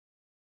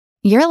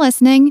You're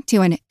listening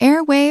to an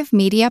Airwave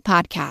Media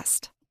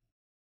Podcast.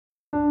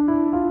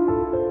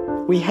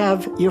 We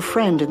have your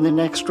friend in the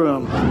next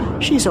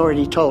room. She's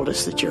already told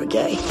us that you're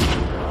gay.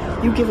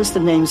 You give us the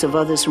names of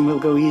others and we'll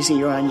go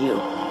easier on you.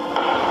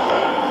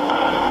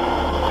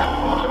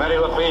 Committee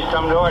will please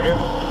come to order.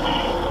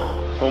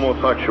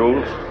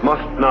 Homosexuals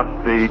must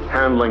not be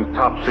handling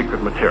top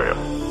secret material.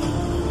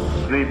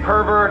 The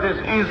pervert is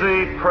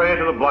easy prey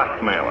to the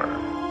blackmailer.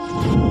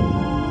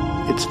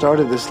 It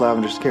started this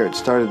Lavender Scare. It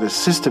started this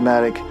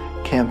systematic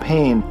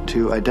campaign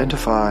to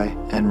identify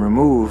and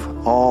remove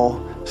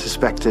all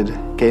suspected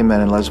gay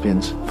men and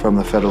lesbians from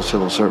the federal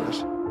civil service.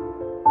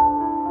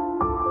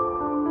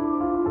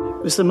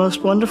 It was the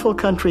most wonderful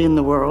country in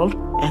the world,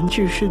 and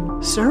you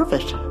should serve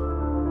it.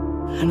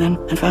 And then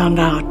I found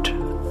out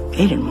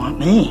they didn't want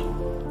me.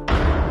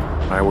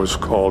 I was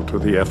called to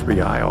the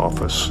FBI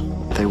office.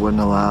 They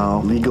wouldn't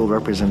allow legal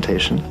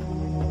representation.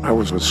 I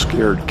was a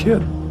scared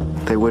kid.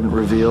 They wouldn't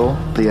reveal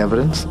the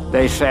evidence.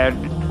 They said,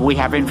 "We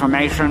have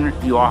information,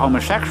 you are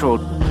homosexual.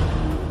 Do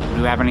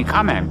you have any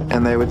comment?"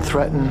 And they would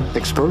threaten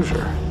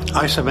exposure.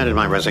 I submitted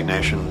my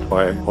resignation.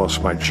 I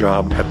lost my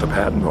job at the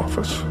patent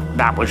office.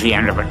 That was the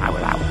end of it. I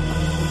was out.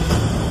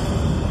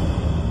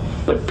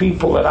 The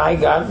people that I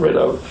got rid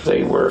of,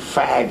 they were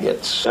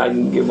faggots. I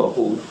didn't give a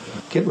hoot.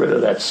 Get rid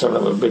of that son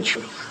of a bitch.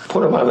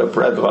 Put him on the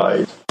bread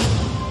line.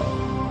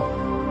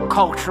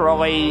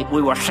 Culturally,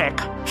 we were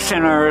sick,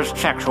 sinners,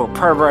 sexual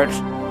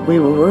perverts. We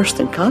were worse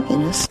than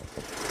communists.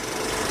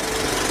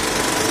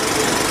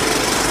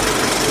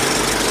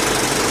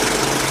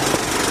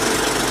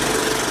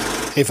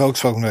 Hey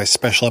folks, welcome to a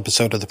special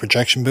episode of The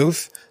Projection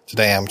Booth.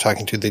 Today I'm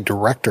talking to the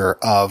director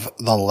of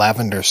The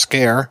Lavender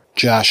Scare,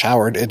 Josh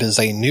Howard. It is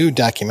a new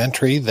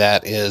documentary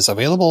that is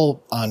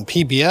available on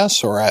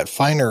PBS or at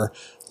finer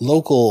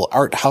local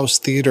art house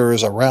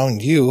theaters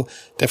around you.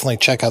 Definitely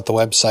check out the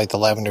website,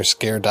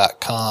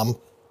 thelavenderscare.com,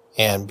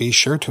 and be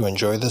sure to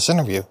enjoy this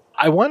interview.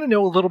 I want to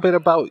know a little bit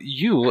about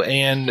you,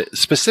 and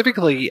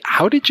specifically,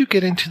 how did you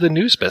get into the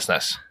news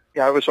business?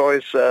 Yeah, I was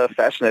always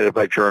fascinated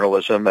by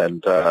journalism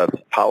and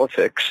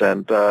politics,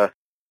 and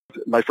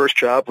my first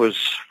job was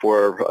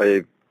for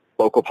a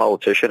local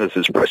politician as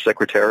his press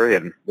secretary,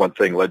 and one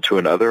thing led to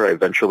another. I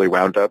eventually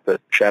wound up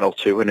at Channel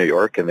 2 in New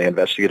York in the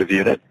investigative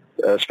unit.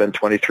 Spent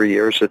 23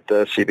 years at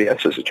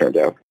CBS, as it turned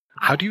out.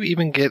 How do you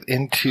even get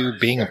into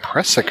being a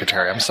press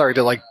secretary? I'm sorry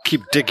to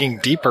keep digging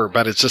deeper,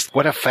 but it's just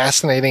what a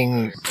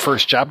fascinating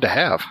first job to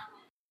have.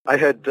 I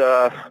had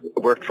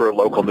worked for a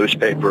local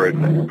newspaper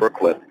in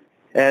Brooklyn.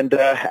 And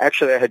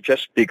actually, I had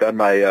just begun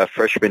my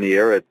freshman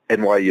year at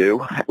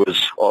NYU. I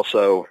was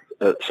also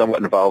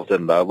somewhat involved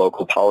in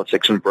local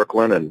politics in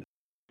Brooklyn, and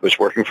was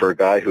working for a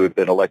guy who had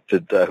been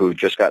elected, who had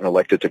just gotten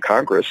elected to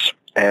Congress,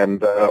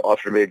 and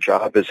offered me a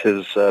job as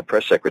his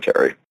press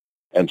secretary.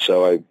 And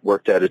so I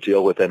worked out a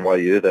deal with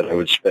NYU that I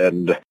would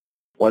spend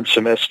one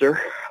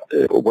semester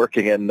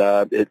working in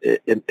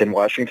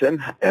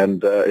Washington,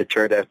 and it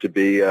turned out to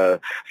be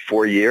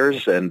 4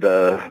 years, and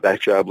that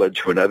job led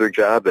to another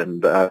job,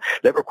 and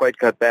never quite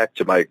got back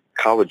to my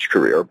college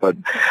career, but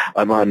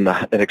I'm on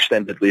an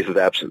extended leave of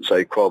absence.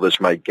 I call this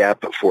my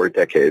gap of 4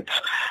 decades.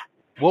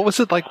 What was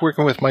it like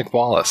working with Mike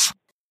Wallace?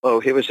 Oh,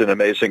 he was an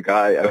amazing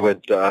guy. I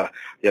would,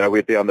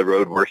 we'd be on the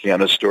road working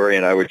on a story,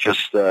 and I would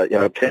just,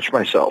 pinch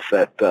myself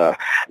that,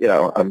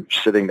 I'm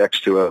sitting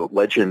next to a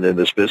legend in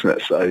this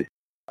business. I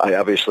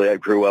obviously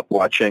grew up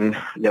watching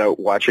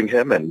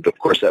him, and of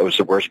course that was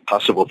the worst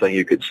possible thing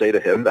you could say to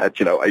him, that,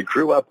 I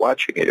grew up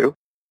watching you,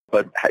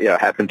 but,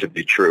 happened to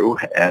be true.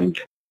 And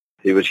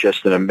he was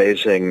just an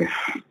amazing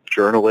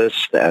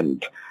journalist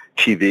and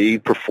TV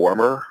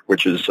performer,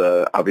 which is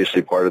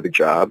obviously part of the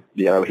job.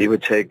 He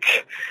would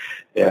take,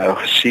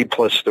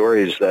 C-plus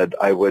stories that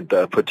I would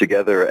put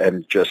together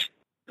and just,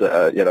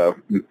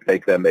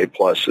 make them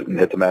A-plus and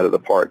hit them out of the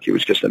park. He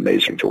was just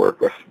amazing to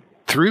work with.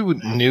 Through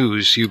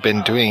news, you've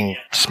been doing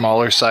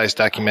smaller-sized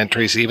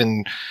documentaries,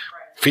 even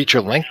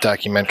feature-length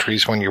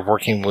documentaries when you're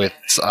working with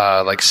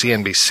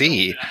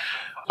CNBC.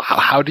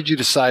 How did you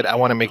decide, I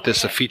want to make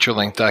this a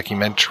feature-length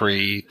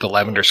documentary, The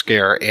Lavender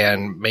Scare,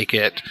 and make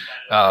it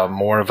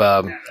more of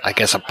a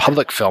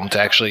public film to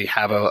actually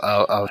have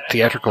a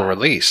theatrical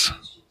release?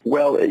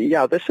 Well,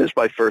 yeah, this is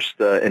my first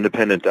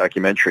independent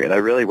documentary, and I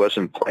really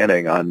wasn't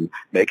planning on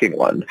making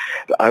one.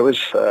 I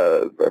was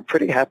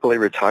pretty happily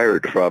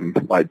retired from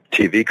my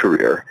TV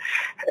career,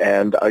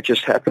 and I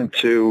just happened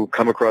to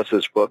come across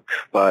this book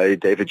by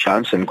David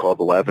Johnson called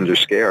The Lavender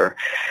Scare.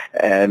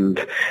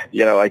 And,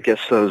 I guess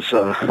those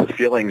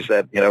feelings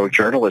that, a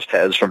journalist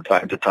has from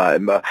time to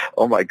time,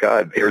 oh my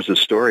God, here's a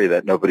story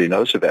that nobody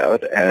knows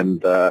about,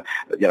 and, a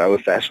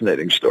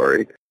fascinating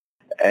story.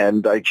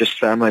 And I just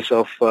found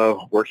myself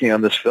working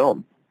on this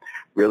film.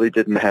 Really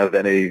didn't have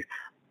any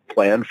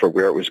plan for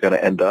where it was going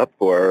to end up,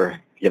 or,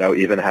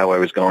 even how I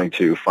was going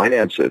to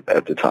finance it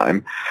at the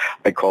time.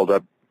 I called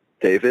up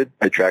David.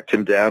 I tracked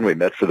him down. We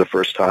met for the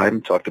first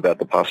time, talked about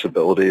the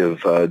possibility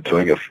of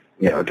doing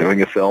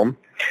a film,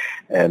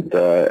 and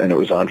it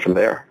was on from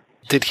there.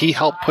 Did he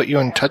help put you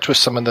in touch with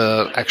some of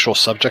the actual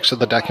subjects of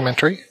the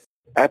documentary?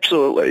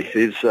 Absolutely.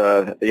 He's,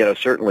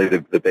 certainly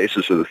the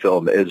basis of the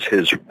film is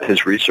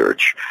his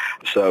research.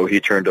 So he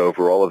turned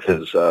over all of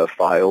his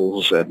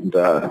files and,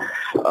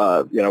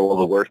 all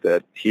the work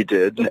that he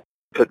did,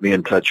 put me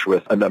in touch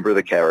with a number of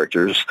the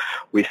characters.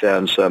 We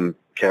found some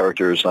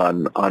characters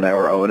on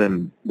our own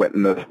and went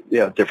in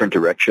a different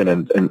direction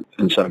and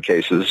in some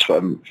cases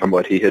from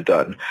what he had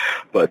done.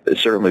 But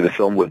certainly the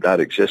film would not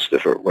exist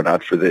if it were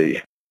not for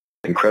the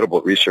incredible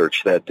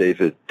research that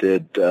David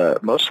did,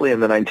 mostly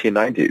in the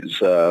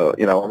 1990s,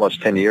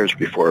 almost 10 years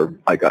before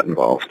I got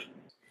involved.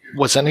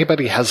 Was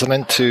anybody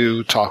hesitant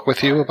to talk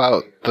with you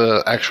about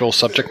the actual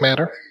subject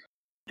matter?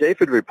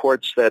 David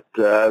reports that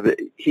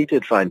he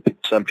did find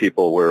some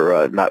people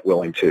were not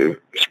willing to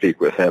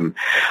speak with him.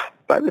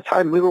 By the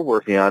time we were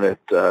working on it,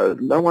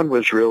 no one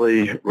was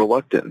really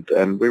reluctant,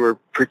 and we were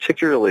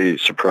particularly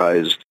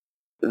surprised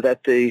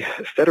that the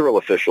federal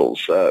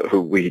officials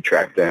who we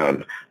tracked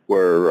down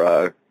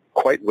were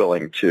quite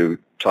willing to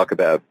talk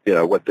about,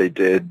 what they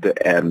did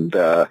and,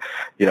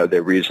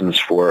 their reasons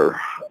for,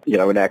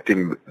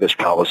 enacting this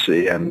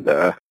policy and,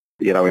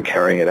 and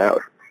carrying it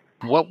out.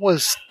 What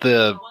was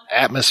the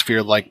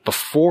atmosphere like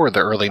before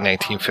the early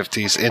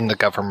 1950s in the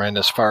government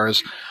as far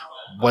as,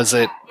 was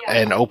it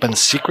an open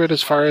secret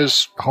as far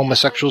as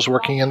homosexuals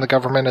working in the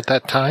government at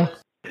that time?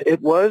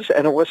 It was,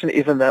 and it wasn't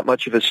even that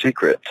much of a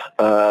secret.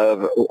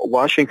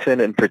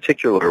 Washington, in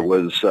particular,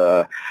 was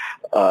a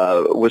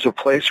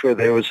place where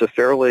there was a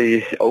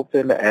fairly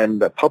open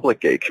and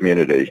public gay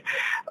community.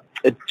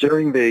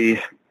 During the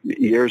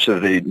years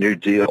of the New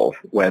Deal,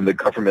 when the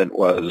government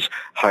was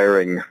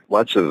hiring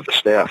lots of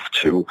staff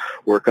to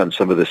work on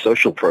some of the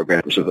social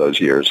programs of those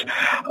years,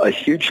 a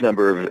huge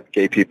number of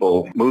gay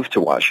people moved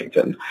to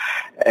Washington,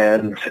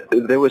 and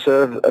there was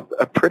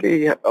a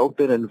pretty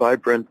open and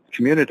vibrant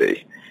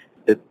community.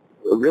 It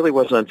really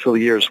wasn't until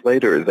years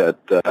later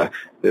that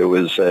there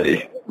was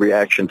a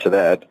reaction to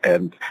that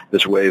and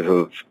this wave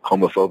of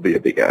homophobia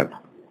began.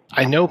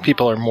 I know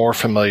people are more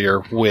familiar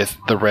with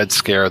the Red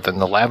Scare than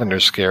the Lavender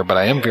Scare, but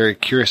I am very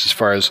curious as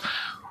far as,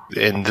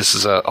 and this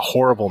is a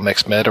horrible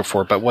mixed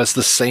metaphor, but was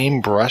the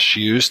same brush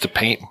used to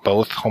paint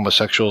both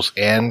homosexuals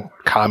and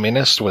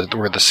communists? Were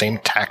the same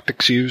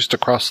tactics used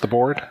across the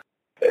board?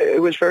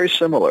 It was very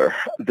similar.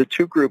 The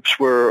two groups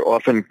were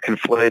often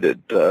conflated,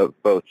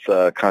 both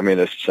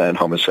communists and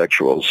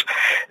homosexuals.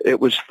 It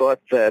was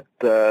thought that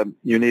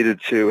you needed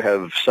to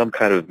have some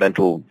kind of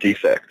mental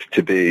defect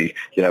to be,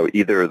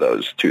 either of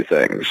those two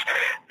things,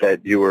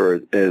 that you were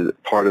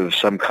part of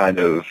some kind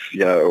of,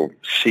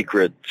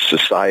 secret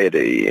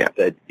society,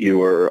 that you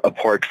were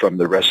apart from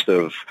the rest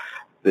of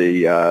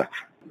the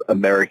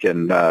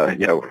American,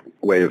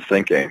 way of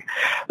thinking.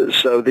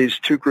 So these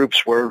two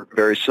groups were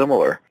very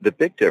similar. The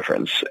big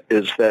difference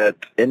is that,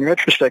 in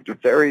retrospect,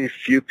 very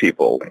few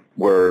people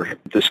were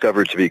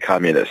discovered to be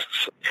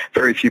communists.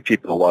 Very few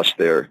people lost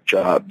their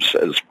jobs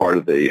as part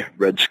of the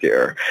Red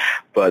Scare.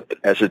 But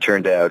as it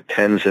turned out,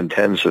 tens and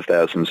tens of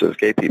thousands of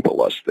gay people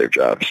lost their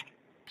jobs.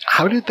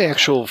 How did the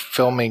actual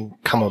filming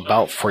come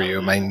about for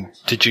you? I mean,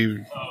 did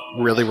you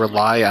really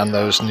rely on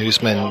those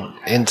newsman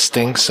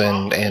instincts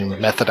and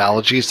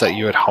methodologies that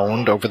you had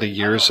honed over the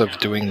years of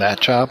doing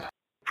that job?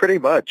 Pretty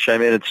much. I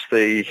mean,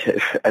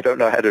 I don't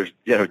know how to,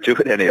 do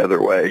it any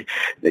other way.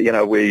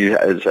 We,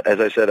 as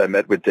I said, I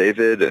met with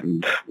David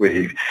and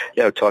we,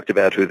 talked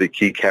about who the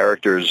key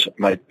characters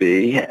might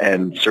be.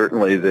 And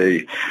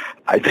certainly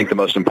I think the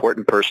most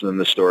important person in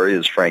the story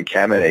is Frank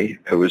Kameny,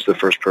 who was the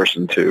first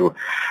person to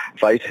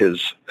fight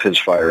his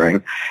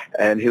firing.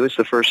 And he was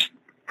the first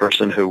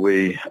person who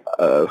we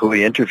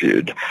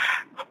interviewed.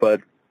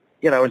 But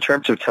in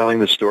terms of telling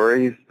the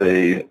story,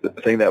 the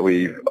thing that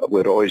we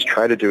would always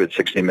try to do at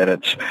 60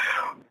 Minutes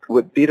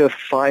would be to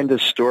find a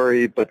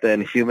story, but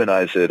then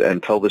humanize it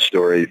and tell the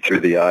story through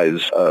the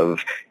eyes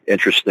of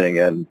interesting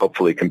and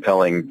hopefully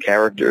compelling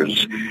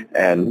characters.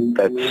 And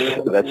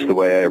that's the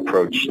way I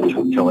approached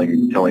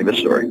telling this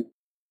story.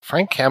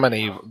 Frank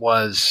Kameny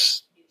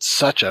was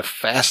such a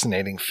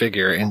fascinating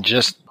figure and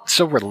just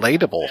so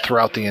relatable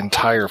throughout the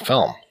entire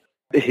film.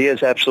 He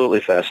is absolutely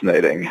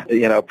fascinating.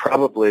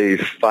 Probably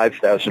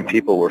 5,000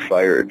 people were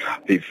fired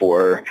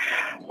before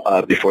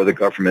the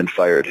government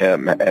fired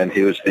him, and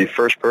he was the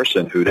first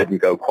person who didn't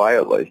go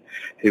quietly.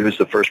 He was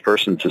the first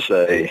person to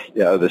say,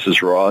 this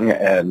is wrong,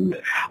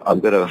 and I'm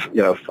going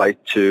to,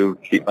 fight to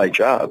keep my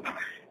job.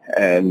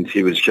 And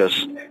he was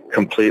just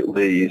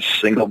completely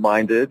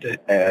single-minded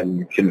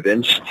and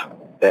convinced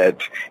that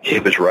he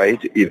was right,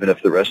 even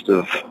if the rest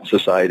of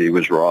society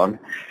was wrong.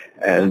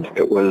 And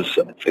it was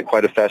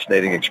quite a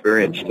fascinating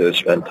experience to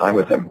spend time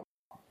with him.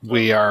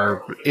 We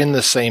are in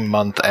the same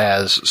month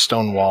as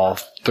Stonewall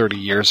 30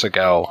 years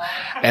ago,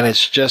 and it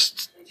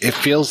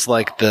feels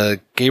like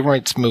the gay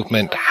rights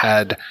movement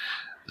had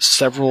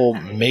several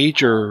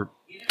major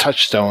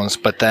touchstones,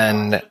 but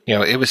then,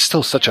 it was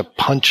still such a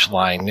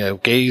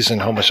punchline. Gays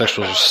and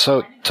homosexuals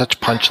were such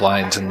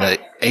punchlines in the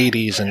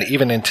 80s and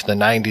even into the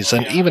 90s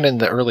and even in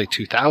the early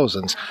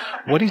 2000s.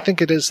 What do you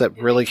think it is that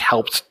really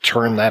helped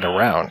turn that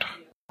around?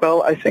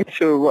 Well, I think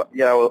to,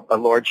 a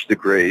large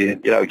degree,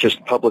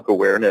 just public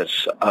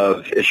awareness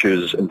of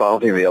issues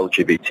involving the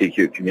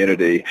LGBTQ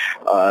community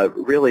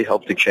really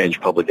helped to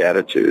change public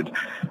attitude.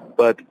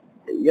 But,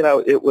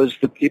 it was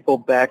the people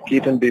back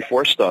even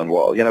before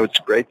Stonewall. It's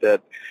great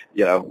that,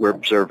 we're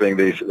observing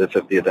the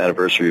 50th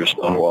anniversary of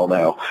Stonewall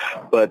now.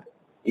 But,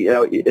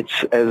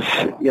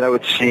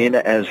 it's seen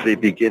as the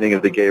beginning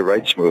of the gay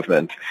rights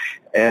movement.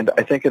 And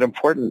I think an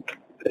important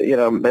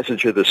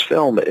message of this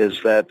film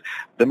is that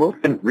the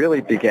movement really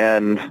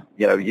began,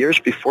 years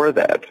before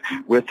that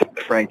with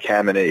Frank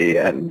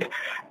Kameny and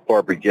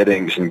Barbara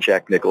Giddings and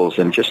Jack Nichols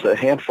and just a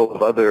handful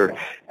of other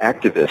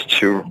activists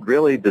who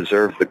really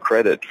deserve the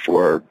credit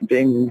for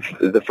being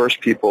the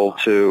first people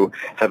to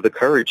have the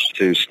courage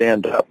to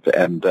stand up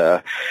and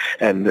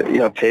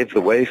pave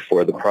the way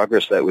for the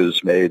progress that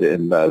was made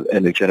in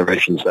the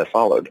generations that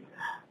followed.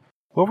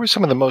 What were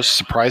some of the most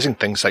surprising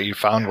things that you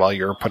found while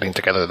you were putting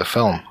together the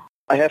film?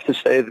 I have to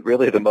say that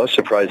really the most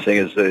surprising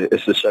is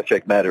the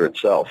subject matter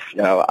itself.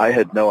 I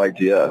had no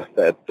idea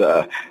that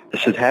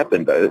this had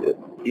happened.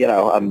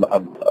 I'm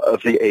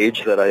of the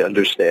age that I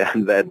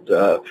understand that,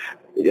 the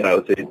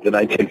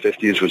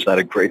 1950s was not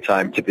a great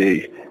time to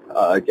be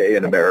gay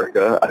in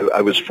America.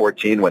 I was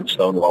 14 when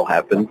Stonewall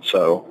happened,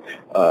 so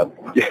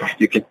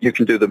you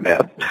can do the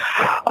math.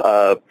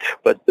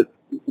 But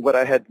what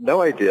I had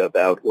no idea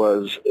about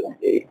was,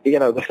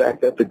 the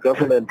fact that the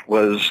government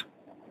was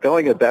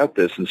going about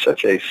this in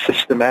such a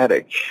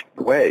systematic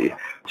way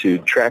to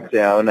track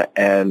down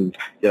and,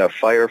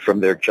 fire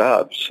from their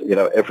jobs,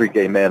 every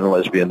gay man and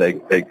lesbian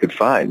they could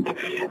find.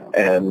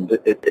 And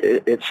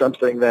it's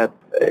something that,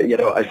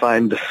 I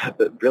find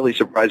really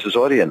surprises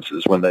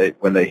audiences when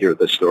they hear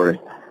this story.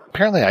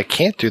 Apparently I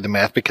can't do the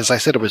math because I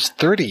said it was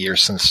 30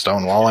 years since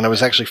Stonewall, and it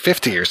was actually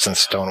 50 years since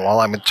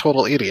Stonewall. I'm a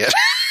total idiot.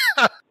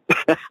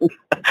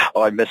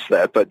 Oh, I missed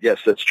that, but yes,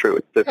 that's true.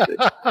 It's 50.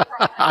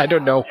 I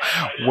don't know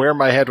where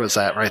my head was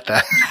at right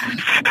then.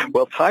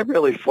 Well, time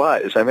really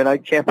flies. I mean, I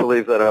can't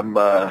believe that I'm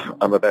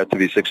about to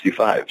be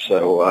 65,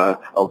 so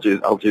I'll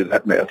do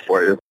that math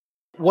for you.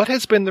 What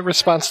has been the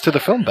response to the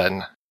film,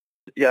 Ben?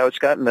 Yeah, it's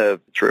gotten a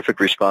terrific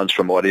response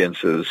from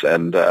audiences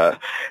and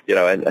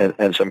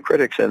and some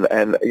critics, and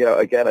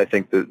again, I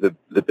think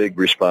the big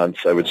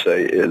response I would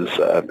say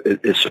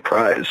is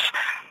surprise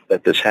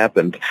that this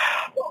happened.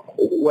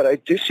 What I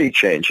do see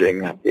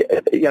changing,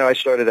 I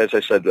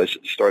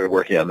started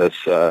working on this,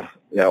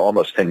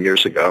 almost 10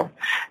 years ago,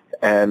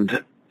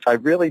 and I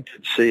really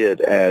did see it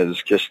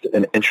as just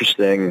an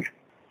interesting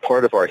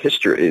part of our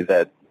history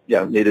that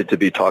needed to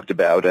be talked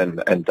about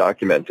and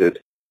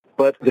documented.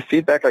 But the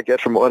feedback I get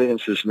from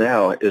audiences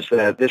now is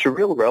that there's a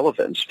real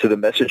relevance to the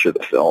message of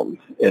the film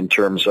in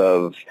terms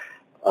of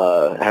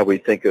how we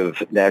think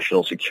of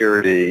national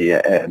security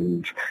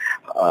and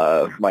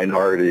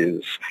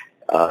minorities,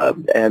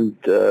 and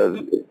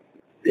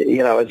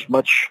as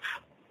much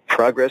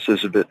progress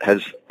as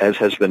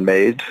has been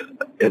made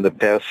in the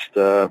past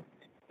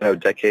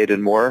decade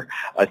and more.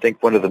 I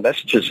think one of the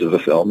messages of the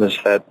film is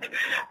that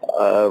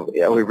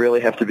we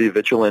really have to be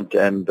vigilant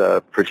and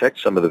protect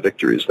some of the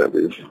victories that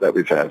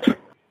we've had.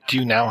 Do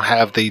you now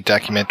have the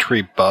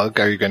documentary bug?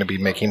 Are you going to be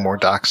making more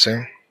docs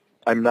soon?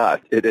 I'm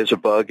not. It is a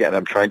bug, and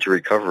I'm trying to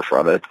recover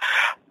from it.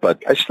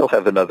 But I still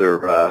have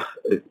another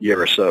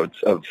year or so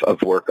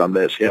of work on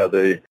this.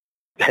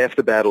 Half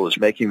the battle is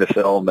making the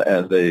film,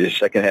 and the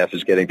second half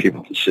is getting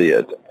people to see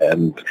it.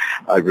 And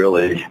I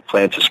really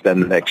plan to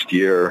spend the next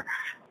year,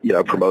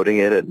 promoting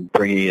it and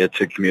bringing it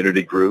to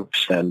community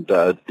groups and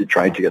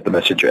trying to get the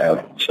message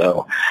out.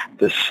 So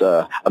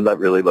I'm not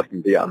really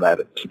looking beyond that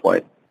at this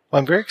point. Well,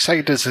 I'm very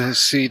excited to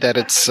see that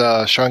it's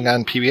showing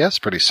on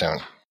PBS pretty soon.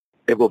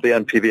 It will be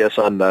on PBS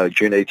on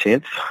June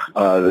 18th.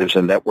 There's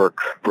a network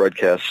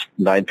broadcast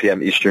 9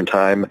 p.m. Eastern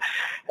Time.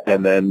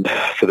 And then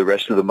for the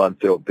rest of the month,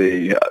 there will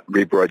be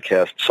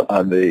rebroadcasts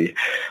on the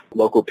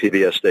local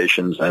PBS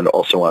stations and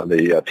also on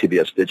the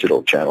PBS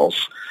digital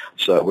channels.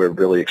 So we're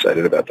really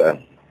excited about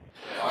that.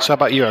 So how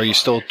about you? Are you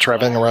still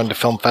traveling around to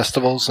film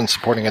festivals and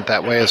supporting it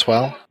that way as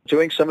well?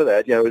 Doing some of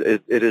that.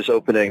 It is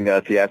opening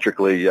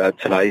theatrically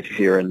tonight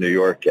here in New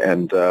York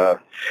and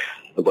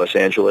Los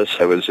Angeles.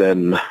 I was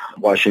in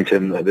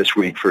Washington this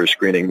week for a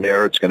screening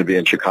there. It's going to be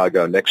in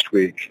Chicago next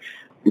week.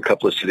 A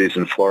couple of cities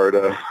in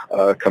Florida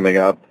coming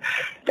up.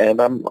 And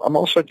I'm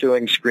also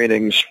doing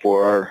screenings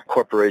for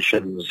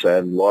corporations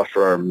and law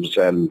firms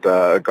and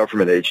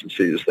government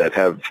agencies that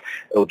have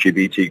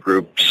LGBT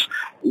groups,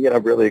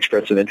 really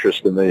express an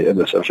interest in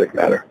the subject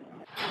matter.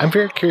 I'm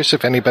very curious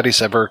if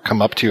anybody's ever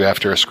come up to you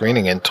after a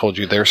screening and told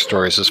you their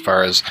stories as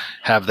far as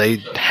had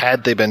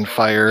they been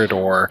fired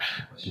or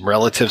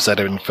relatives that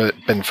have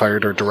been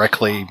fired or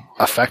directly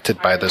affected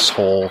by this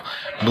whole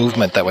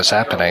movement that was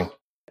happening.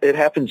 It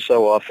happens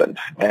so often,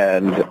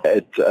 and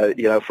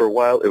for a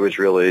while it was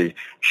really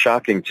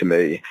shocking to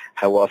me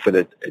how often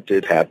it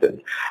did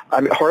happen. I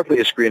mean, hardly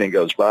a screening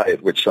goes by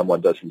at which someone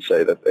doesn't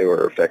say that they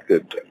were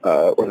affected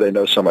or they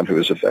know someone who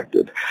was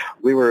affected.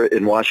 We were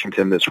in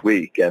Washington this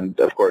week, and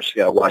of course,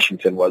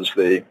 Washington was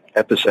the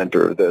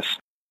epicenter of this.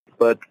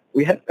 but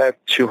we had about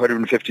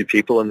 250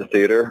 people in the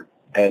theater,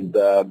 and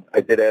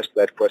I did ask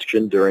that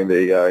question during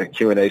the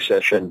Q&A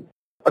session.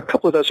 A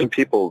couple of dozen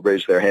people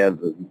raised their hands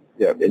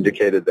and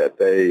indicated that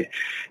they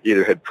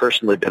either had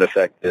personally been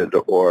affected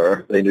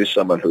or they knew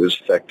someone who was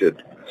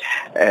affected.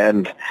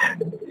 And,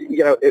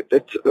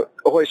 it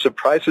always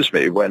surprises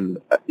me when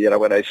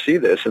I see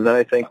this, and then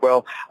I think,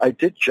 well,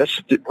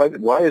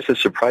 why is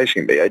this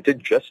surprising me? I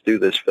did just do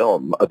this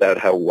film about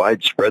how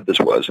widespread this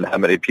was and how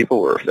many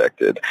people were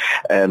affected.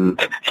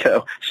 And,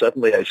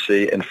 suddenly I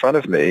see in front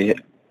of me,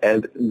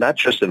 and not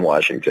just in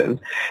Washington,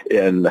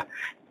 in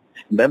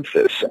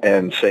Memphis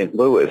and St.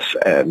 Louis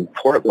and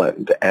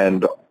Portland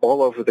and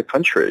all over the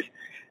country,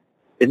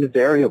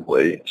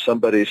 invariably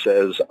somebody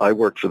says, I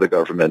worked for the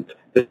government,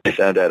 they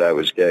found out I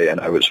was gay and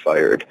I was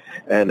fired.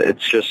 And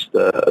it's just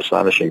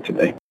astonishing to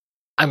me.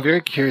 I'm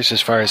very curious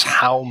as far as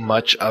how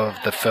much of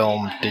the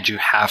film did you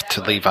have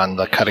to leave on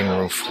the cutting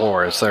room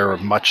floor? Is there a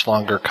much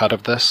longer cut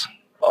of this?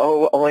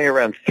 Oh, only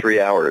around 3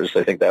 hours.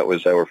 I think that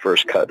was our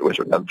first cut, was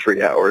around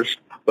 3 hours.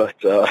 But,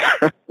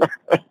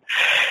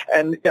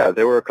 and yeah,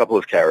 there were a couple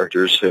of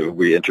characters who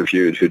we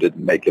interviewed who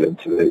didn't make it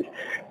into the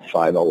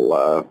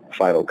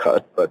final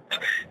cut. But,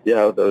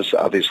 those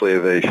obviously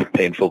are the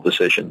painful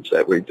decisions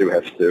that we do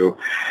have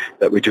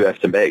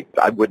to make.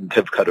 I wouldn't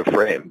have cut a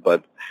frame,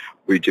 but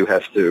we do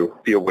have to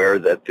be aware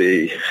that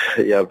the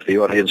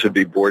audience would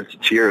be bored to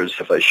tears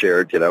if I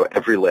shared,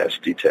 every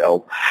last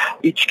detail.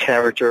 Each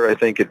character, I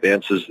think,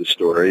 advances the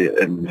story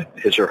in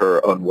his or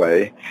her own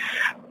way.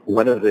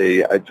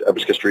 I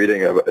was just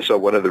reading, I saw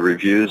one of the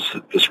reviews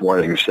this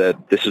morning said,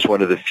 this is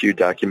one of the few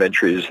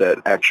documentaries that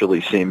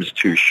actually seems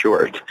too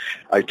short.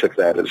 I took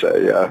that as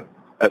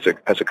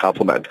a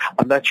compliment.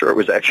 I'm not sure it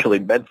was actually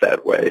meant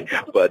that way,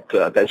 but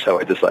that's how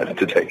I decided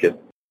to take it.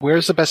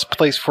 Where's the best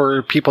place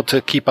for people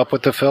to keep up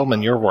with the film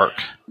and your work?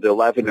 The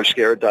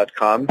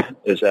lavenderscare.com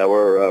is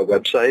our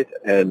website,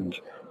 and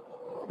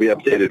we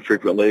update it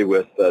frequently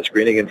with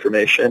screening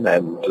information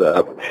and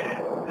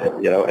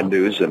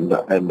news and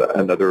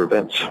other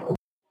events.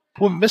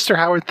 Well, Mr.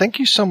 Howard, thank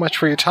you so much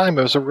for your time.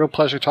 It was a real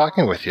pleasure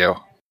talking with you.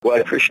 Well, I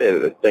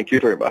appreciated it. Thank you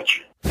very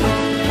much.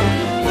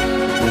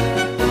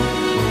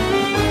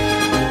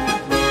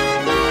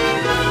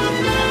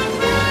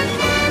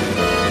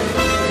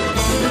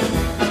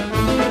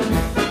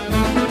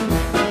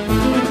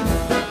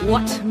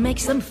 What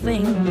makes them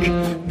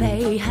think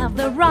they have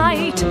the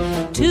right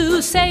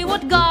to say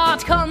what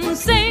God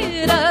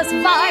considers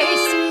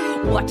vice?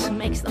 What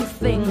makes them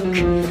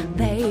think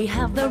they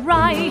have the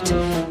right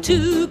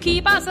to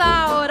keep us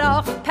out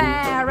of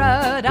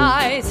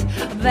paradise?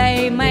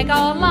 They make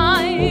our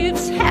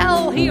lives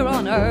hell here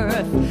on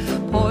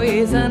earth,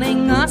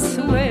 poisoning us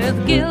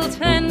with guilt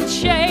and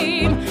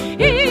shame.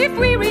 If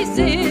we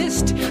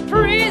resist,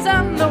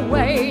 prison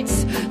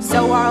awaits,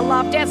 so our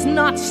love does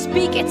not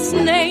speak its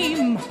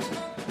name.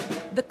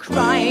 The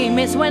crime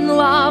is when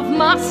love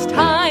must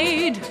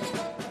hide.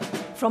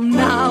 From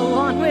now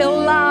on we'll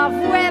love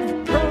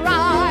with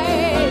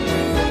pride.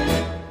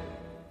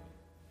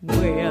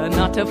 We're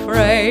not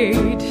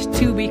afraid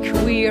to be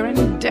queer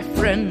and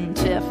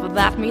different. If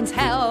that means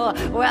hell,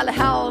 well,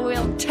 hell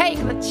will take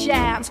the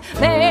chance.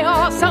 They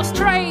are so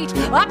straight,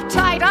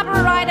 uptight,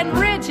 upright and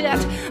rigid.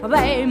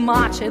 They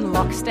march in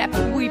lockstep,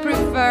 we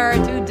prefer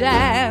to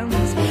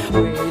dance.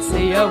 We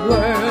see a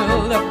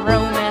world of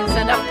romance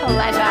and of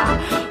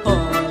pleasure.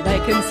 All they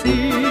can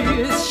see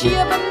is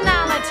sheer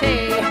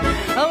banality.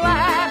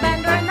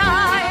 Lavender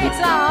nights,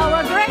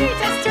 our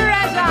greatest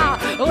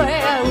treasure,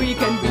 where we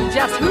can be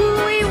just who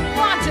we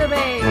want to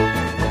be.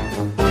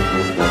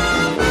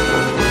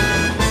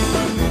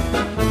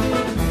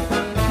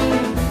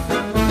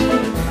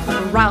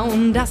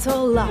 Round us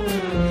all up,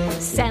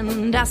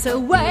 send us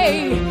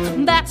away.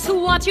 That's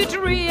what you'd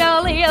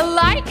really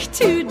like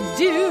to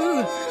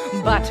do.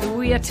 But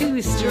we're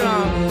too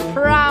strong,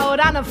 proud,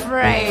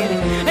 unafraid.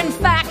 In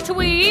fact,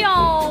 we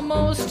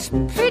almost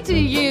pity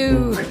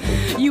you.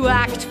 You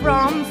act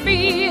from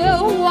fear,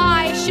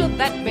 why should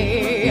that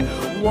be?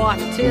 What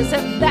is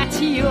it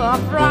that you're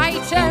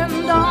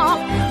frightened of?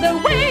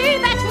 The way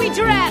that we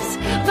dress,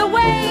 the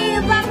way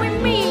that we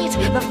meet,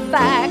 the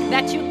fact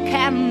that you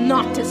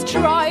cannot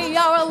destroy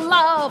our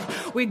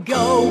love. We're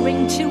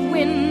going to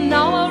win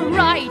our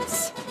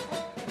rights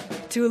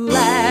to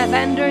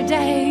lavender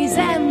days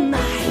and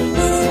nights.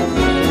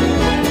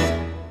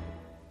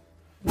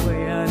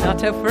 We're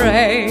not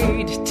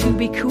afraid to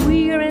be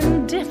queer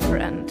and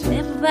different.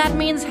 If that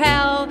means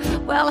hell,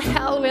 well,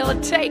 hell will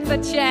take the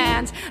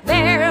chance.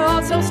 They're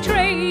also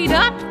straight,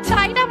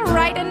 uptight,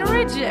 upright and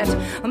rigid.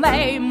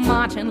 They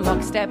march in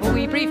lockstep,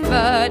 we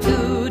prefer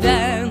to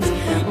dance.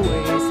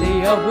 We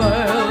see a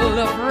world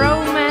of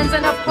romance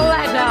and of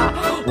pleasure.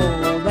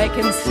 All they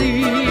can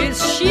see is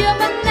sheer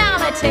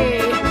banality.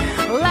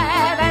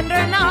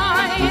 Lavender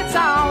nights,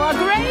 our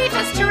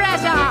greatest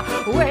treasure,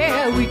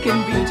 where we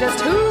can be just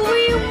who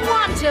we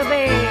want to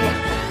be.